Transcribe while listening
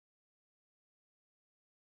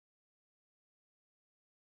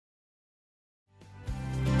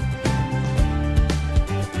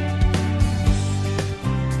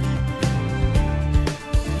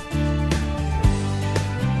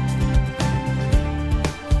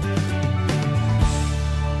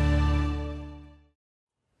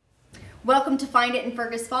Welcome to Find It in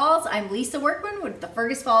Fergus Falls. I'm Lisa Workman with the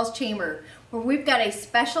Fergus Falls Chamber, where we've got a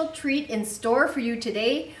special treat in store for you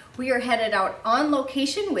today. We are headed out on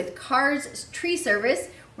location with Carr's Tree Service.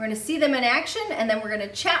 We're going to see them in action, and then we're going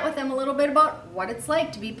to chat with them a little bit about what it's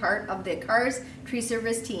like to be part of the Carr's Tree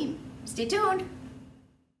Service team. Stay tuned.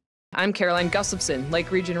 I'm Caroline Gustafson,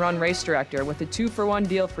 Lake Region Run Race Director, with a 2-for-1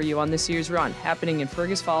 deal for you on this year's run, happening in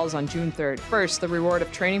Fergus Falls on June 3rd. First, the reward of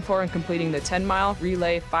training for and completing the 10-mile,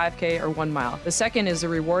 relay, 5K, or 1 mile. The second is the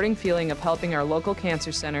rewarding feeling of helping our local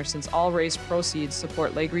cancer center, since all race proceeds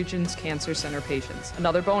support Lake Region's Cancer Center patients.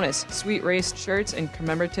 Another bonus, sweet race shirts and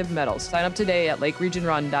commemorative medals. Sign up today at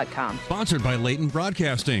lakeregionrun.com. Sponsored by Layton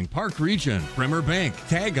Broadcasting, Park Region, Bremer Bank,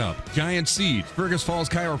 Tag Up, Giant Seed, Fergus Falls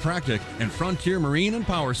Chiropractic, and Frontier Marine and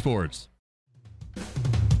Power Sports.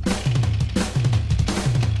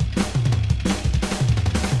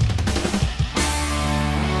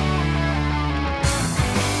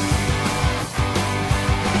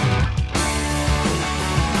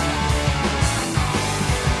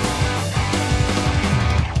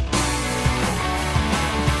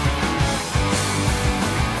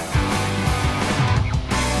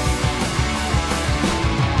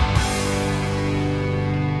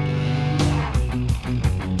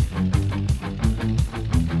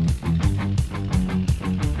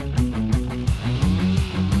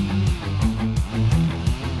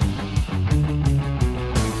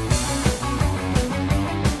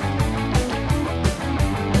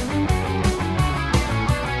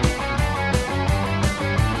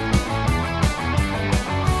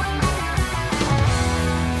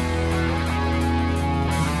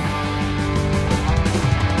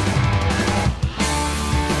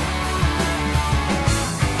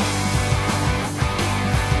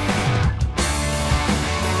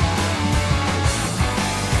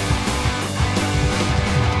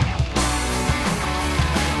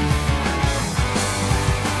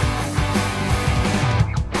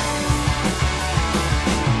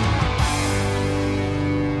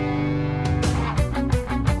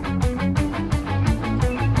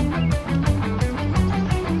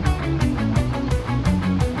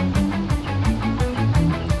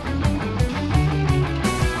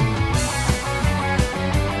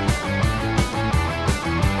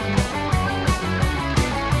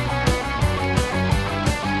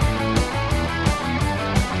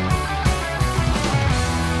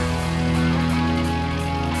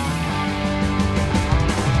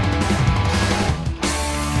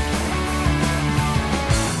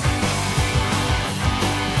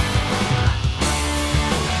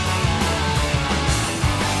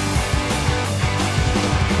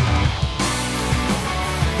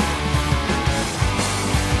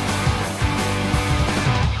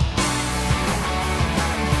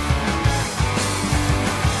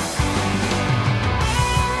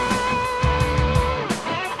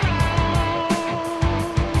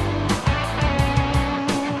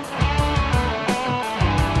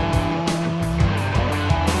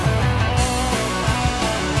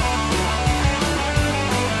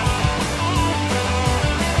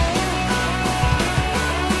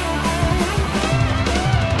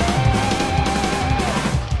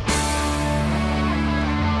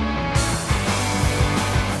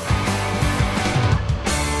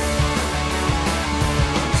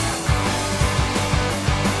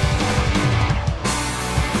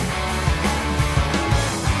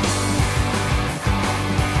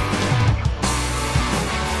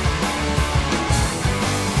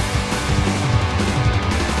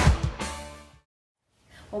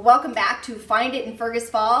 Well, welcome back to Find It in Fergus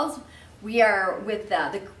Falls. We are with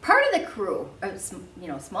the part of the crew,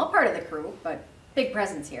 small part of the crew, but big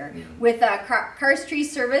presence here, with Carr's Tree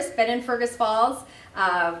Service, been in Fergus Falls.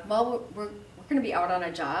 Well, we're going to be out on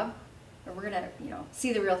a job, and we're going to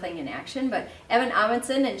see the real thing in action. But Evan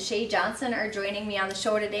Amundsen and Shay Johnson are joining me on the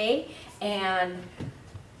show today, and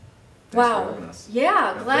wow,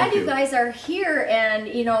 yeah, glad you guys are here. And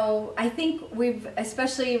I think we've,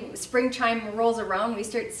 especially springtime rolls around, we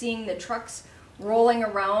start seeing the trucks rolling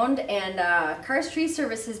around, and Carr's Tree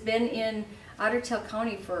Service has been in Otter Tail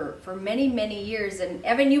County for many, many years. And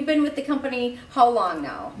Evan, you've been with the company how long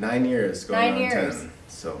now? 9 years, going 9 on years. 10.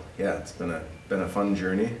 So yeah, it's been a fun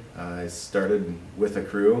journey. I started with a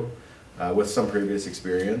crew with some previous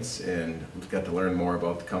experience, and got to learn more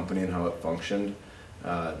about the company and how it functioned.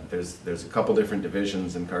 There's a couple different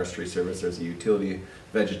divisions in Carr's Tree Service. There's a utility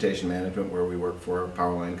vegetation management where we work for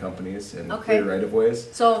power line companies and clear right of ways.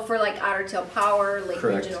 So for like Otter Tail Power, Lake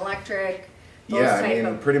Correct. Region Electric, Yeah, I type mean,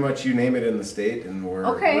 of- pretty much you name it in the state, and we're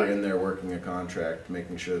Okay. we're in there working a contract,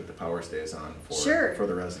 making sure that the power stays on Sure. for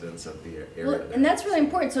the residents of the area. Well, there. and that's really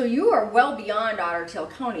important. So you are well beyond Otter Tail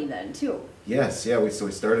County then, too. Yes, yeah. So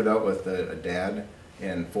we started out with a dad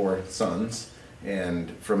and 4 sons,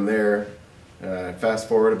 and from there, fast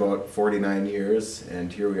forward about 49 years,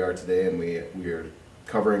 and here we are today, and we are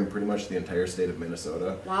covering pretty much the entire state of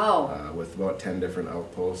Minnesota. Wow. With about 10 different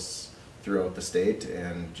outposts throughout the state,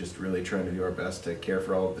 and just really trying to do our best to care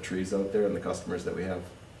for all of the trees out there and the customers that we have.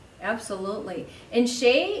 Absolutely. And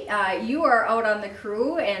Shay, you are out on the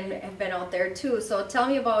crew and have been out there too. So tell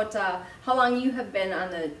me about how long you have been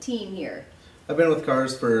on the team here. I've been with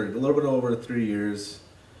Cars for a little bit over 3 years,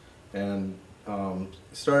 and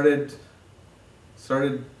started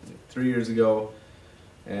 3 years ago,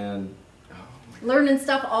 and Learning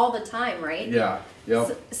stuff all the time, right? yeah,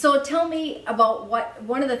 yep. So tell me about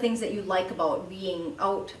one of the things that you like about being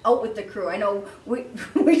out with the crew. I know we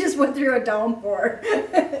just went through a downpour.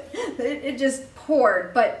 it just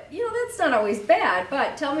poured, but that's not always bad.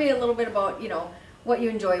 But tell me a little bit about what you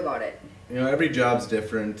enjoy about it. Every job's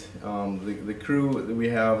different. The crew that we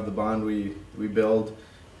have, the bond we build,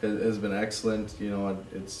 has been excellent.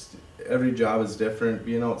 It's every job is different.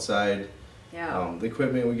 Being outside, Yeah. the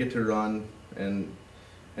equipment we get to run, and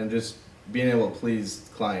just being able to please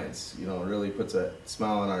clients, really puts a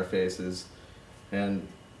smile on our faces, and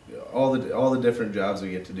all the different jobs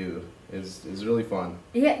we get to do is really fun.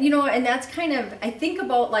 Yeah, and that's kind of, I think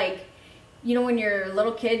about when you're a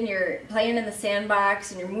little kid and you're playing in the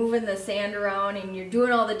sandbox and you're moving the sand around and you're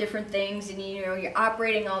doing all the different things and you're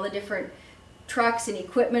operating all the different trucks and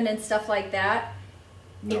equipment and stuff like that.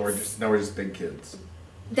 Now we're just big kids.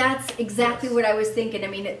 That's exactly what I was thinking. I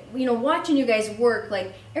mean, watching you guys work,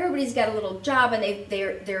 like everybody's got a little job and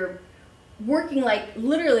they're working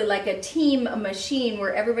literally like a team, a machine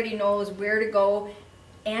where everybody knows where to go,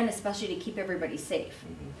 and especially to keep everybody safe.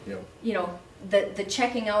 Mm-hmm. Yep. The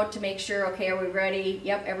checking out to make sure, okay, are we ready?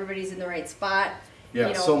 Yep, everybody's in the right spot.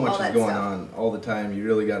 Yeah, so much all is that going stuff. on all the time. You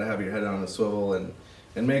really got to have your head on a swivel and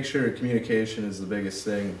make sure communication is the biggest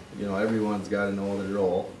thing. Everyone's got to know their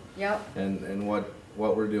role. Yep. And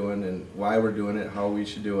what we're doing and why we're doing it, how we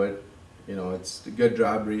should do it. It's a good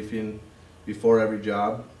job briefing before every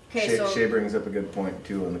job. Okay, Shay brings up a good point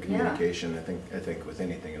too on the communication. I think with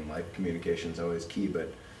anything in life, communication is always key.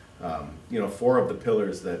 But 4 of the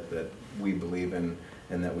pillars that we believe in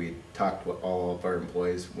and that we talk to all of our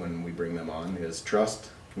employees when we bring them on is trust,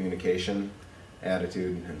 communication,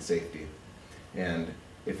 attitude, and safety. And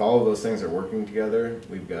if all of those things are working together,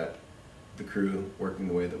 we've got the crew working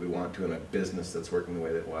the way that we want to, and a business that's working the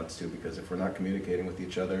way that it wants to. Because if we're not communicating with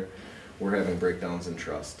each other, we're having breakdowns in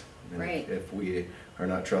trust. And Right. if we are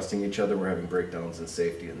not trusting each other, we're having breakdowns in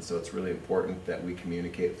safety. And so it's really important that we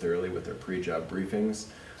communicate thoroughly with our pre-job briefings,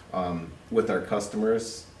 with our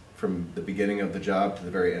customers from the beginning of the job to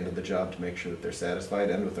the very end of the job, to make sure that they're satisfied,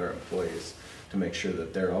 and with our employees to make sure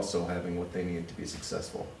that they're also having what they need to be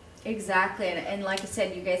successful. Exactly, and like I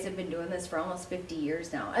said, you guys have been doing this for almost 50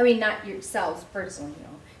 years now. I mean, not yourselves personally,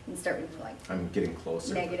 and start with I'm getting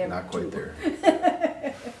closer, but Negative not quite 2.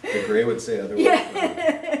 there. The Gray would say otherwise.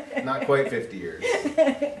 Yeah. Not quite 50 years.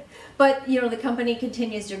 But the company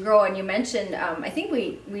continues to grow, and you mentioned, I think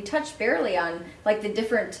we touched barely on the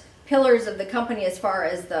different pillars of the company as far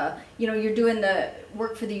as you're doing the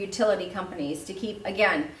work for the utility companies to keep,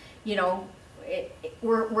 again,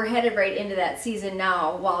 we're headed right into that season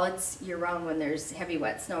now. While it's year round when there's heavy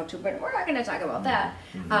wet snow too, but we're not going to talk about that.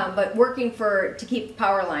 Mm-hmm. But working to keep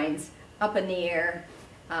power lines up in the air,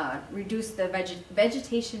 reduce the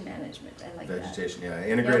vegetation management. I like Vegetation, yeah.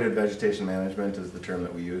 Integrated vegetation management is the term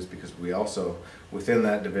that we use, because we also, within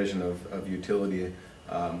that division of utility,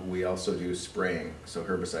 we also do spraying, so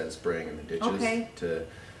herbicide spraying in the ditches to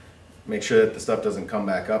make sure that the stuff doesn't come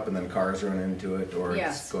back up and then cars run into it, or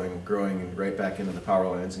it's growing right back into the power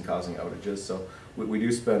lines and causing outages. So we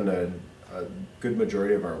do spend a good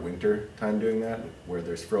majority of our winter time doing that, where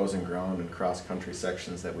there's frozen ground and cross-country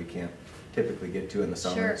sections that we can't typically get to in the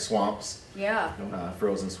summer. Sure. Swamps, Yeah.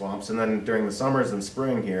 frozen swamps. And then during the summers and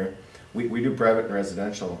spring here, we do private and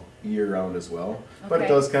residential year-round as well. But it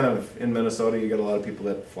does kind of, in Minnesota, you get a lot of people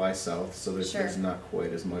that fly south, so there's not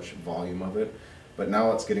quite as much volume of it. But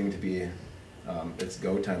now it's getting to be, it's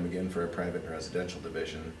go time again for a private and residential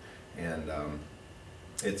division. And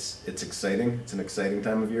it's exciting. It's an exciting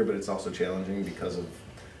time of year, but it's also challenging because of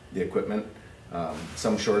the equipment.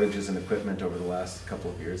 Some shortages in equipment over the last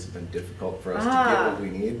couple of years have been difficult for us to get what we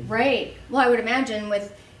need. Right. Well, I would imagine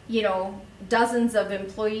with, dozens of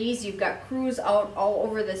employees, you've got crews out all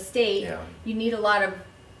over the state. Yeah. You need a lot of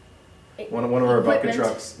One of our bucket equipment?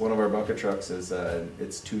 trucks. One of our bucket trucks is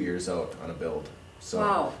it's 2 years out on a build. So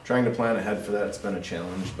Wow. trying to plan ahead for that's been a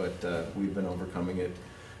challenge, but we've been overcoming it,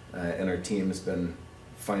 and our team has been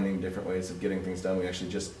finding different ways of getting things done. We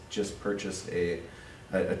actually just purchased a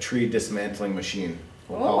tree dismantling machine.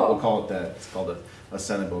 We'll call it that. It's called a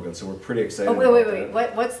Senebogen. So we're pretty excited. Oh, about wait.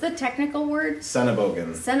 that. What's the technical word?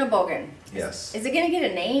 Senebogen. Senebogen. Yes. Is it going to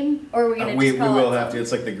get a name, or are we going to We just call will it have to.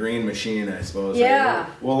 It's like the green machine, I suppose. Yeah.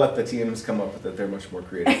 We'll let the teams come up with it. They're much more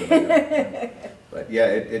creative than I am. But yeah,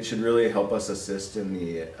 it should really help us assist in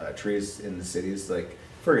the trees in the cities. Like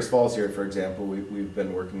Fergus Falls here, for example, we've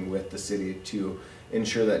been working with the city to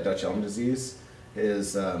ensure that Dutch elm disease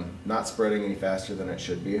is not spreading any faster than it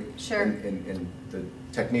should be. Sure. And the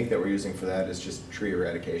technique that we're using for that is just tree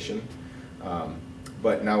eradication.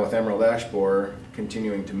 But now with emerald ash borer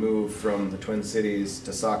continuing to move from the Twin Cities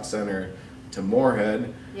to Sauk Center to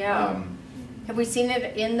Moorhead. Yeah. Have we seen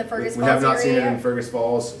it in the Fergus We Falls have not area seen it in yet? Fergus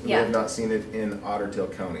Falls. Yeah. We have not seen it in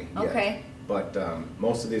Ottertail County yet. Okay. But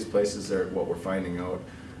most of these places are, what we're finding out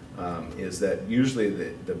is that usually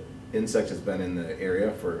the insect has been in the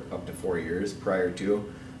area for up to 4 years prior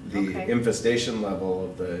to. The Okay. infestation level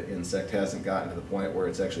of the insect hasn't gotten to the point where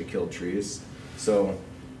it's actually killed trees. So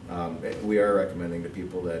we are recommending to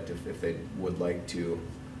people that if they would like to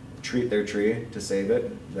treat their tree to save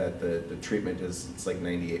it, that the treatment it's like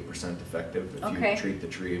 98% effective if Okay. you treat the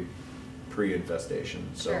tree pre-infestation.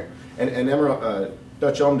 So Sure. and emerald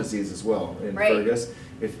Dutch elm disease as well in Right. Fergus.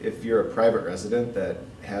 If you're a private resident that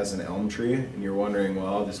has an elm tree and you're wondering, well,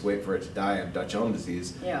 I'll just wait for it to die of Dutch elm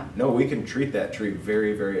disease. Yeah. No, we can treat that tree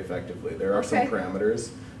very, very effectively. There are some Okay. parameters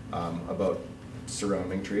about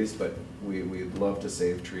surrounding trees, but we love to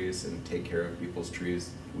save trees and take care of people's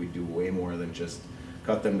trees. We do way more than just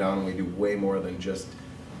cut them down, and we do way more than just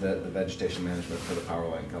the vegetation management for the power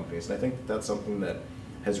line companies. And I think that's something that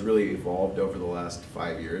has really evolved over the last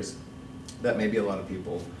 5 years that maybe a lot of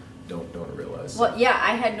people don't realize. Well, yeah,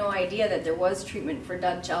 I had no idea that there was treatment for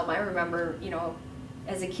Dutch elm. I remember,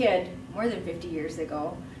 as a kid, more than 50 years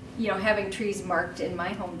ago, having trees marked in my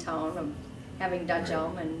hometown of having Dutch Right.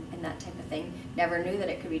 elm and that type of thing. Never knew that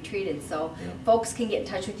it could be treated. So Yeah. folks can get in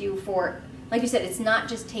touch with you for, like you said, it's not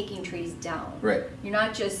just taking trees down. Right. You're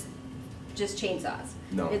not just chainsaws.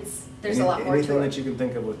 No. There's a lot more to Anything it. that you can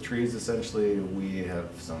think of with trees, essentially, we have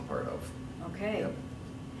some part of. Okay. Yep.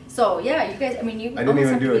 So yeah, you guys, I mean, you I didn't almost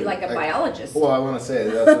even have to do be it. like a biologist. Well, I want to say,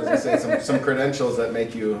 that's what I was going to say, some credentials that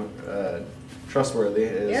make you trustworthy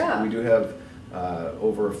is Yeah. we do have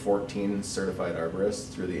over 14 certified arborists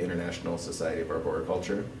through the International Society of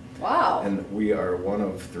Arboriculture. Wow. And we are one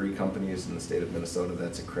of 3 companies in the state of Minnesota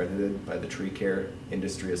that's accredited by the Tree Care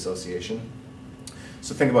Industry Association.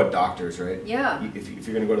 So think about doctors, right? Yeah. If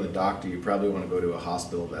you're going to go to the doctor, you probably want to go to a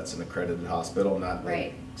hospital that's an accredited hospital, not like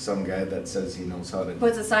Right. some guy that says he knows how to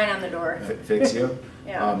Puts a sign on the door. fix you.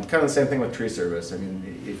 Yeah. Kind of the same thing with tree service. I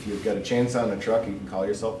mean, if you've got a chainsaw in a truck, you can call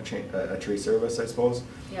yourself a tree service, I suppose.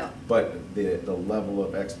 Yeah. But the level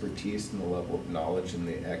of expertise and the level of knowledge and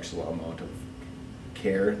the actual amount of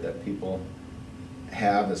care that people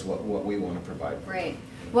have is what we want to provide. Right.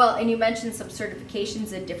 Well, and you mentioned some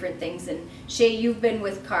certifications and different things, and Shay, you've been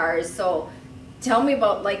with Carr, so tell me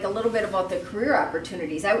about like a little bit about the career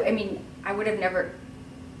opportunities. I mean, I would have never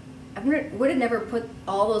put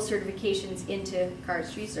all those certifications into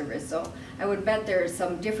Carr's tree service, so I would bet there's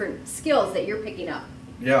some different skills that you're picking up.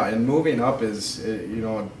 Yeah, and moving up is,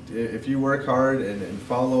 if you work hard and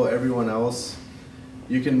follow everyone else,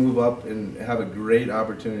 you can move up and have a great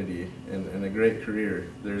opportunity and a great career.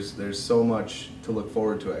 There's so much to look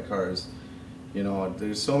forward to at Carr's.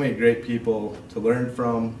 There's so many great people to learn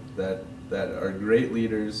from that are great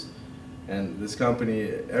leaders, and this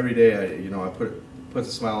company every day I puts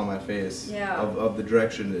a smile on my face. Yeah. of the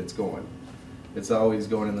direction it's going. It's always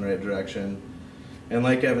going in the right direction. And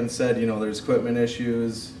like Evan said, there's equipment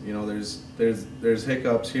issues. There's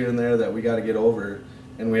hiccups here and there that we got to get over.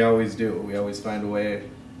 And we always do. We always find a way.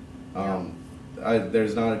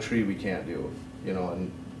 There's not a tree we can't do,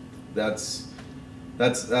 and that's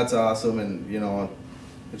awesome. And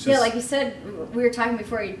it's just, Yeah, like you said, we were talking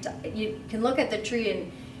before, you can look at the tree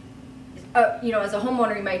and, as a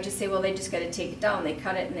homeowner, you might just say, well, they just got to take it down. They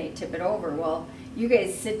cut it and they tip it over. Well, you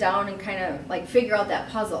guys sit down and kind of like figure out that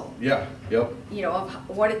puzzle. Yeah. Yep. Of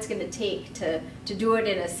what it's going to take to do it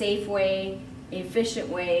in a safe way, efficient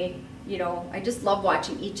way. I just love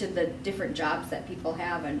watching each of the different jobs that people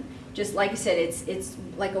have, and just like you said, it's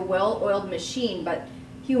like a well-oiled machine, but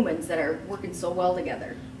humans that are working so well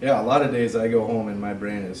together. Yeah. A lot of days I go home and my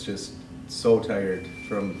brain is just so tired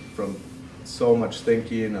from so much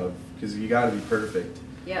thinking because you got to be perfect.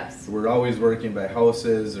 Yes. We're always working by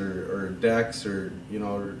houses or decks or,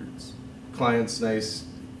 or clients' nice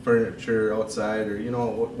furniture outside or,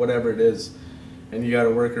 whatever it is. And you got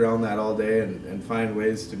to work around that all day and find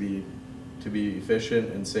ways to be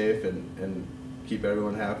efficient and safe and keep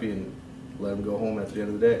everyone happy and let them go home at the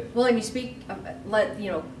end of the day. Well, and you speak, let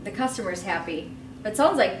the customers happy. But it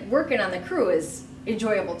sounds like working on the crew is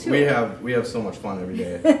enjoyable too. We have so much fun every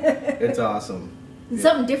day. It's awesome.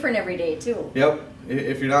 Something different every day too. Yep.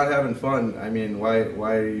 If you're not having fun, I mean, why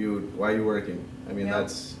are you working? I mean, Yep.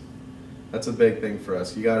 that's a big thing for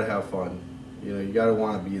us. You got to have fun. You got to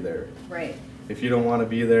want to be there. Right. If you don't want to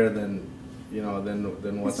be there, then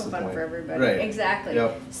what's It's no the fun point? for everybody. Right. Exactly.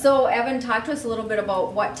 Yep. So Evan, talk to us a little bit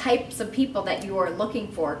about what types of people that you are looking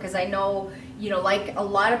for, because I know, like a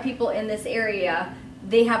lot of people in this area,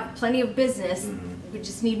 they have plenty of business. We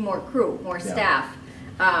just need more crew, more staff.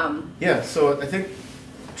 Yeah, so I think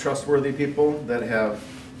trustworthy people that have,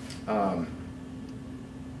 I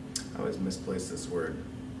always misplace this word,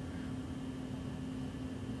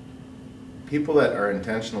 people that are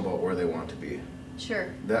intentional about where they want to be.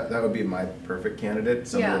 Sure. That would be my perfect candidate.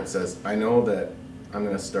 Somebody Yeah. that says, I know that I'm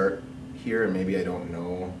going to start here and maybe I don't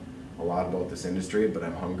know a lot about this industry, but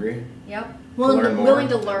I'm hungry. Yep. learn more. Willing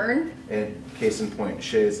to learn. And case in point,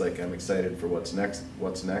 Shay's like, I'm excited for what's next.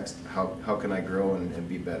 What's next? How can I grow and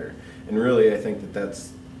be better? And really, I think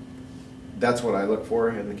that's what I look for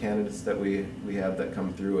in the candidates that we have that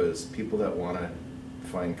come through, is people that want to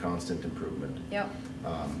find constant improvement. Yep.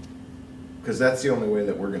 Because that's the only way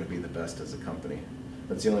that we're going to be the best as a company.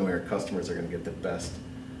 That's the only way our customers are going to get the best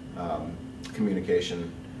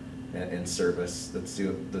communication and service. That's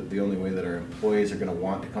the only way that our employees are going to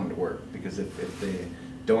want to come to work. Because if they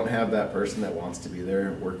don't have that person that wants to be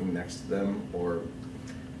there working next to them, or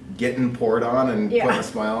getting poured on and putting a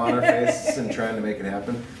smile on our face and trying to make it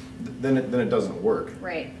happen, then it doesn't work.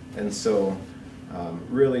 Right. And so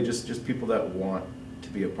really just people that want to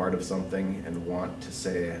be a part of something and want to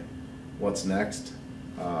say what's next,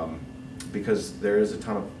 because there is a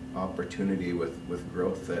ton of opportunity with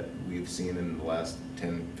growth that we've seen in the last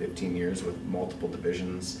 10, 15 years with multiple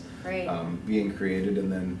divisions being created,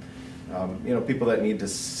 and then people that need to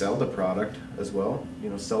sell the product as well,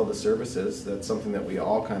 sell the services. That's something that we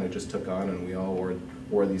all kind of just took on, and we all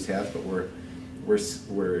wore these hats, but we're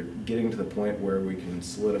getting to the point where we can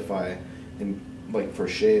solidify. And like for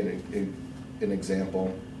Shay, an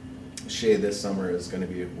example, Shay this summer is going to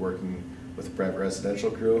be working with a private residential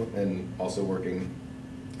crew and also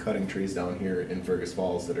cutting trees down here in Fergus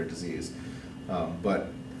Falls that are diseased. But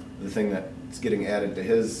the thing that's getting added to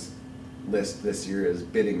his list this year is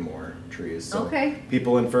bidding more trees. So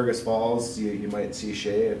people in Fergus Falls, you might see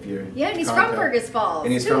Shay if you're and he's from Fergus Falls.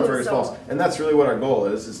 And he's from Fergus Falls. And that's really what our goal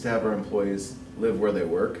is to have our employees live where they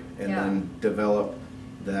work, and then develop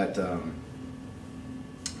that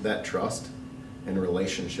that trust and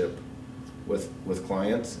relationship with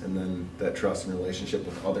clients, and then that trust and relationship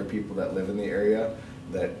with other people that live in the area,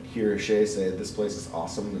 that hear Shay say this place is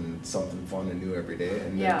awesome and something fun and new every day,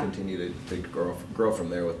 and then continue to grow from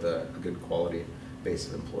there with a good quality base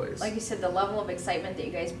of employees. Like you said, the level of excitement that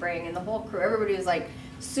you guys bring, and the whole crew, everybody was like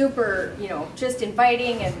super, just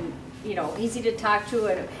inviting and easy to talk to,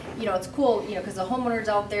 and it's cool, because the homeowners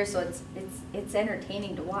out there, so it's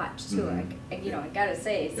entertaining to watch too. I gotta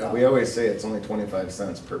say. So. Yeah, we always say it's only 25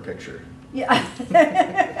 cents per picture. Yeah.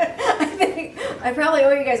 I think I probably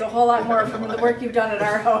owe you guys a whole lot more from the work you've done at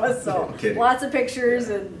our house. So lots of pictures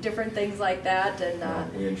and different things like that,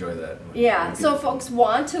 and we enjoy that. Yeah. So if folks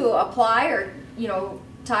want to apply or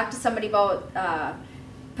talk to somebody about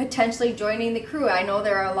potentially joining the crew, I know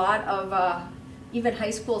there are a lot of even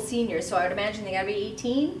high school seniors. So I would imagine they gotta be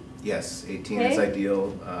 18. Yes, 18 is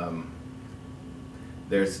ideal.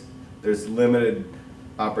 There's limited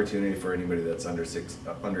opportunity for anybody that's under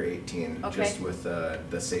 18, just with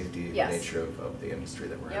the safety nature of the industry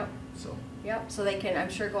that we're in. So they can, I'm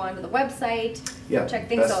sure, go onto the website, check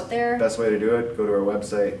things best, out there. Best way to do it, go to our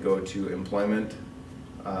website, go to employment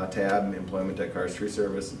tab, employment at Carr's Tree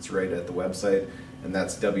Service. It's right at the website, and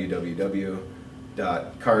that's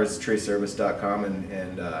www.carrstreeservice.com,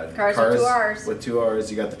 and Cars with 2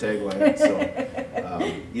 R's. You got the tagline.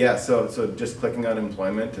 So so just clicking on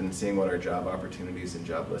employment and seeing what our job opportunities and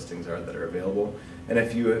job listings are that are available. And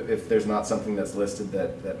if there's not something that's listed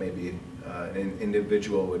that maybe an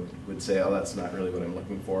individual would say, oh, that's not really what I'm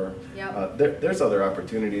looking for. There's other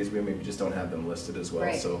opportunities. We maybe just don't have them listed as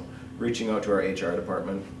well. So reaching out to our HR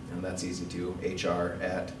department, and that's easy too, HR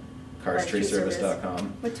at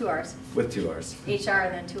carstreeservice.com. With 2 R's. With 2 R's. HR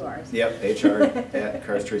and then 2 R's. Yep,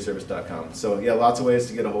 HR@carstreeservice.com. So yeah, lots of ways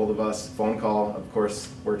to get a hold of us. Phone call, of course,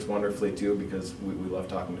 works wonderfully too because we love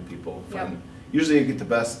talking to people. Yep. And usually you get the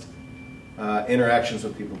best interactions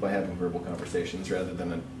with people by having verbal conversations rather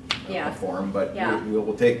than a form. But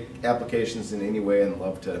we'll take applications in any way and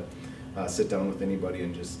love to sit down with anybody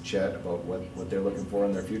and just chat about what they're looking for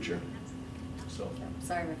in their future. So.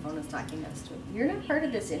 Sorry, my phone is talking next to it. You're not part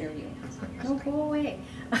of this interview. No, go away.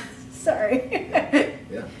 Sorry.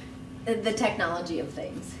 Yeah. The technology of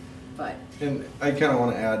things, but. And I kind of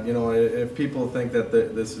want to add, if people think that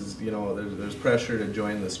this is, there's pressure to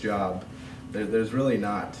join this job, there's really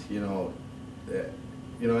not.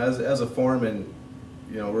 As a foreman,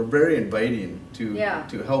 we're very inviting to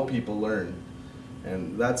help people learn,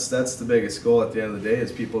 and that's the biggest goal at the end of the day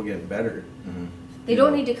is people getting better. Mm-hmm. They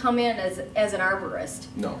don't need to come in as an arborist.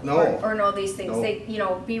 No. Or know these things. No. They,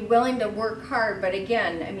 be willing to work hard, but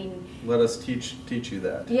again, I mean. Let us teach you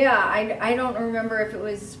that. Yeah, I don't remember if it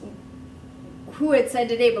was who had said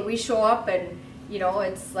today, but we show up and,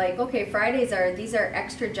 it's like, okay, these are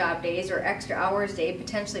extra job days or extra hours day,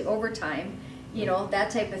 potentially overtime,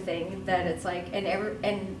 that type of thing, that it's like,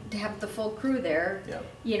 and to have the full crew there,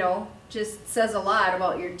 just says a lot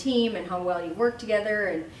about your team and how well you work together,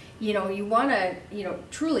 and, you want to,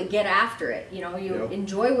 truly get after it, you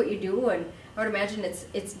enjoy what you do, and I would imagine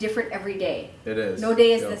it's different every day. It is. No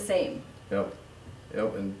day is the same. Yep,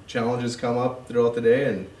 and challenges come up throughout the day,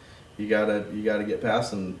 and you gotta get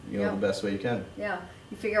past them, the best way you can. Yeah,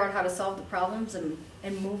 you figure out how to solve the problems and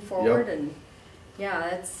move forward, and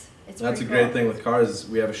it's that's a cool. great thing with Carr is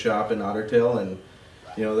we have a shop in Ottertail, and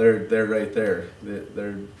they're right there.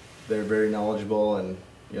 They're very knowledgeable, and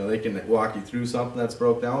they can walk you through something that's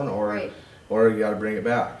broke down, or you got to bring it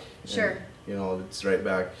back. Sure. And, it's right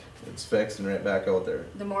back. It's fixed and right back out there.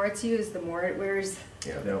 The more it's used, the more it wears.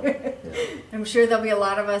 Yeah. I'm sure there'll be a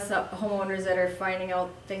lot of us homeowners that are finding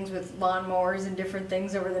out things with lawnmowers and different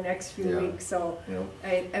things over the next few weeks. So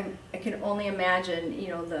I can only imagine,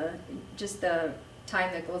 the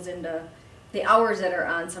time that goes into the hours that are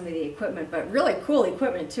on some of the equipment, but really cool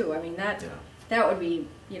equipment too. I mean that would be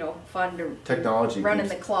fun to technology run in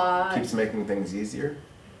the claw. Keeps making things easier.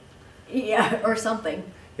 Yeah, or something.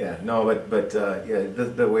 Yeah, no, but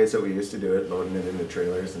the ways that we used to do it, loading it into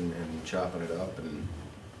trailers and chopping it up and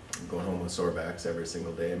going home with sore backs every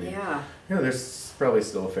single day. I mean, there's probably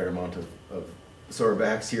still a fair amount of sore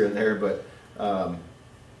backs here and there, but having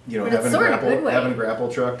a grapple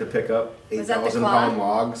truck to pick up 8,000-pound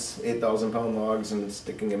logs and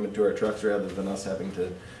sticking them into our trucks rather than us having to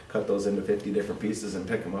cut those into 50 different pieces and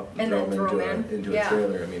pick them up and throw them into a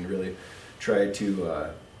trailer. I mean, really try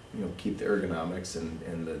to keep the ergonomics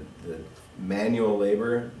and the manual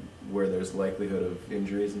labor where there's likelihood of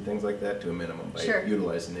injuries and things like that to a minimum by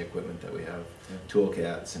utilizing the equipment that we have. Tool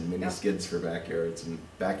cats and mini skids for backyards and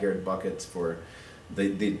backyard buckets for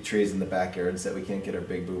the trees in the backyards that we can't get our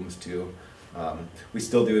big booms to. We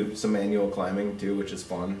still do some manual climbing too, which is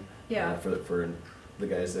fun for the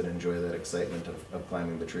guys that enjoy that excitement of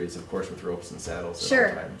climbing the trees, of course with ropes and saddles at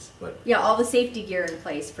all times. But all the safety gear in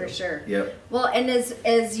place for sure. Yep. Well, and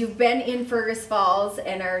as you've been in Fergus Falls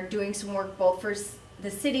and are doing some work both for the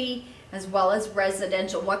city as well as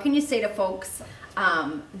residential, what can you say to folks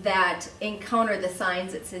that encounter the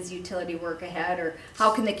signs that says utility work ahead, or how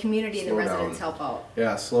can the community and the residents help out?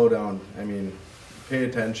 Yeah, slow down. I mean, pay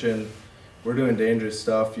attention. We're doing dangerous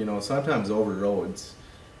stuff, sometimes over roads,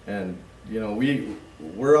 and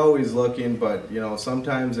we're always looking, but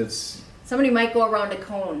sometimes it's somebody might go around a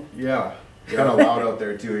cone. Yeah. Kind of loud out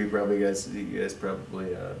there too. You guys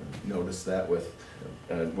probably noticed that with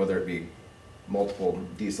whether it be multiple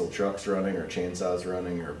diesel trucks running or chainsaws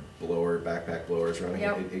running or backpack blowers running.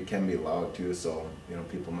 It can be loud too. So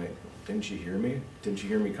people might, didn't you hear me? Didn't you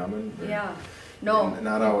hear me coming? Or, No,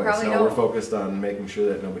 not always. Probably no, don't. We're focused on making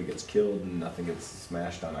sure that nobody gets killed and nothing gets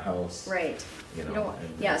smashed on a house. Right. So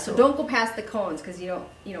so don't go past the cones because if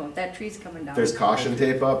that tree's coming down. There's caution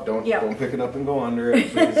tape up. Don't pick it up and go under it.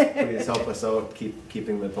 Please help us out.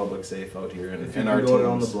 Keeping the public safe out here and if you our go teams.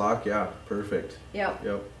 down the block, perfect.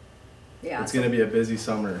 Yep. Yeah. It's going to be a busy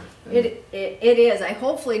summer. It is.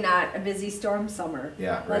 Hopefully not a busy storm summer.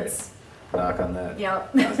 Yeah. Right. Knock on that.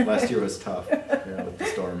 Yep. Last year was tough with the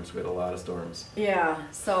storms. We had a lot of storms. Yeah.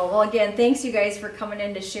 So, well, again, thanks you guys for coming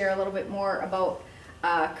in to share a little bit more about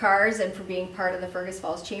Carrs and for being part of the Fergus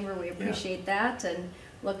Falls Chamber. We appreciate that and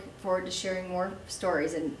look forward to sharing more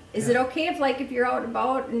stories. And is it okay if you're out and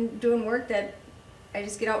about and doing work that I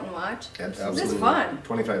just get out and watch? Absolutely. This is fun.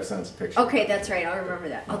 25 cents a picture. Okay, that's right. I'll remember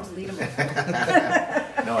that. I'll delete them.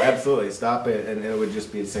 No, absolutely. Stop it, and it would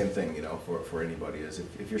just be the same thing, you know, for anybody. Is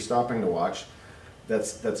if you're stopping to watch,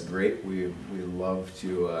 that's great. We love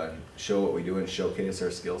to show what we do and showcase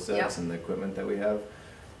our skill sets and the equipment that we have.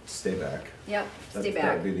 Stay back. Yep, stay back.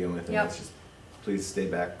 That would be the only thing. It's just please stay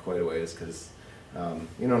back quite a ways, because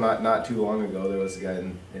you know, not too long ago there was a guy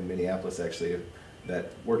in Minneapolis actually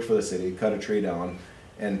that worked for the city, cut a tree down,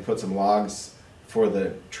 and put some logs for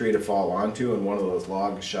the tree to fall onto, and one of those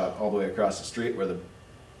logs shot all the way across the street where the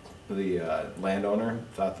landowner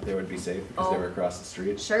thought that they would be safe because they were across the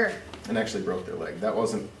street. Sure. And actually broke their leg. That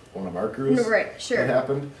wasn't one of our crews. Right, sure. That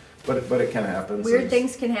happened, but it can happen. Weird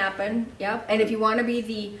things can happen, yep. And if you want to be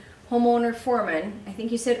the homeowner foreman, I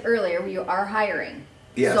think you said earlier, you are hiring.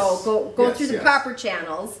 Yes. So go through the proper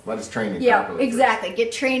channels. Let us train you Yeah, properly. exactly. First.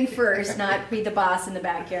 Get trained first, not be the boss in the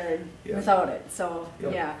backyard without it. So,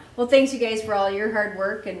 yeah. Well, thanks you guys for all your hard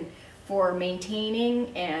work and for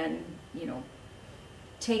maintaining and, you know,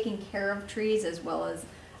 taking care of trees as well as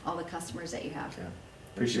all the customers that you have. Yeah.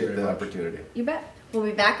 Appreciate the opportunity. You bet. We'll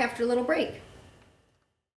be back after a little break.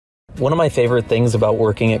 One of my favorite things about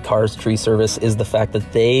working at Carr's Tree Service is the fact that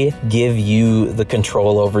they give you the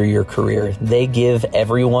control over your career. They give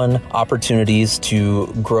everyone opportunities to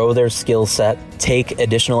grow their skill set, take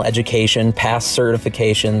additional education, pass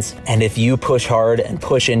certifications, and if you push hard and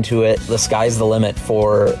push into it, the sky's the limit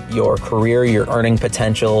for your career, your earning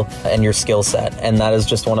potential, and your skill set. And that is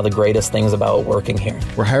just one of the greatest things about working here.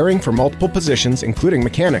 We're hiring for multiple positions, including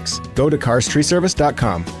mechanics. Go to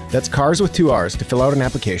carstreeservice.com. That's cars with 2 R's to fill out an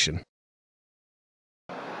application.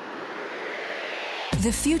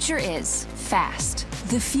 The future is fast.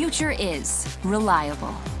 The future is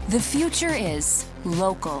reliable. The future is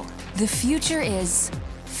local. The future is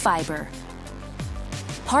fiber.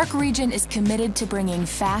 Park Region is committed to bringing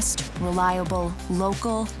fast, reliable,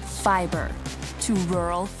 local fiber to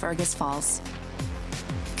rural Fergus Falls.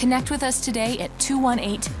 Connect with us today at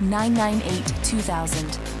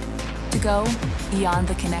 218-998-2000 to go beyond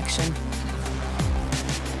the connection.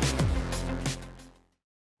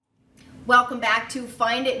 Welcome back to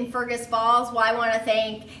Find It in Fergus Falls. Well, I want to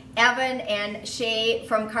thank Evan and Shay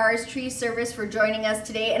from Carr's Tree Service for joining us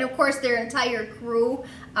today, and of course their entire crew.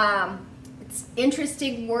 It's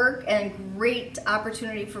interesting work and great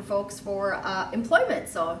opportunity for folks for employment,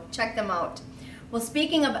 so check them out. Well,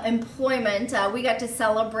 speaking of employment, we got to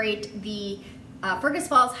celebrate the Fergus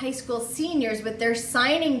Falls High School seniors with their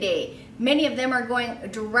signing day. Many of them are going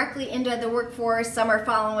directly into the workforce. Some are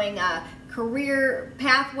following career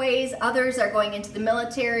pathways, others are going into the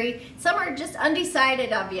military, some are just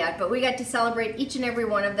undecided of yet, but we got to celebrate each and every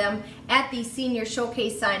one of them at the senior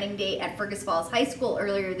showcase signing day at Fergus Falls High School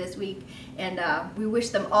earlier this week, and we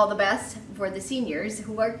wish them all the best for the seniors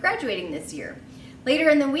who are graduating this year. Later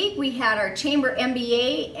in the week we had our Chamber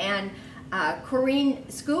MBA, and Corrine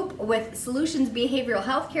Scoop with Solutions Behavioral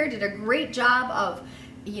Healthcare did a great job of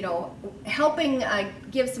helping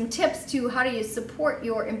give some tips to how do you support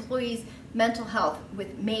your employees' mental health,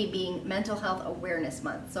 with May being Mental Health Awareness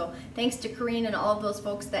Month. So thanks to Corrine and all of those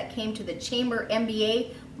folks that came to the Chamber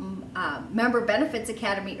MBA Member Benefits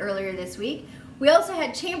Academy earlier this week. We also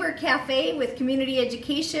had Chamber Cafe with community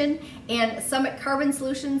education and Summit Carbon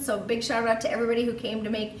Solutions, so big shout out to everybody who came to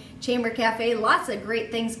make Chamber Cafe. Lots of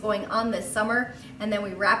great things going on this summer. And then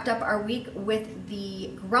we wrapped up our week with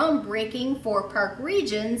the groundbreaking for Park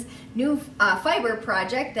Region's new fiber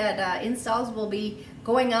project that installs will be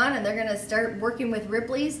going on, and they're going to start working with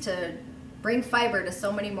Ripley's to bring fiber to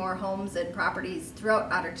so many more homes and properties throughout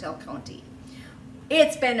Ottertail County.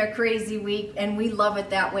 It's been a crazy week, and we love it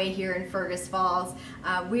that way here in Fergus Falls.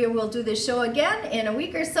 We will do this show again in a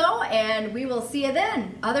week or so, and we will see you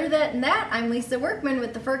then. Other than that, I'm Lisa Workman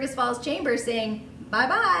with the Fergus Falls Chamber saying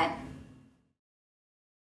bye-bye.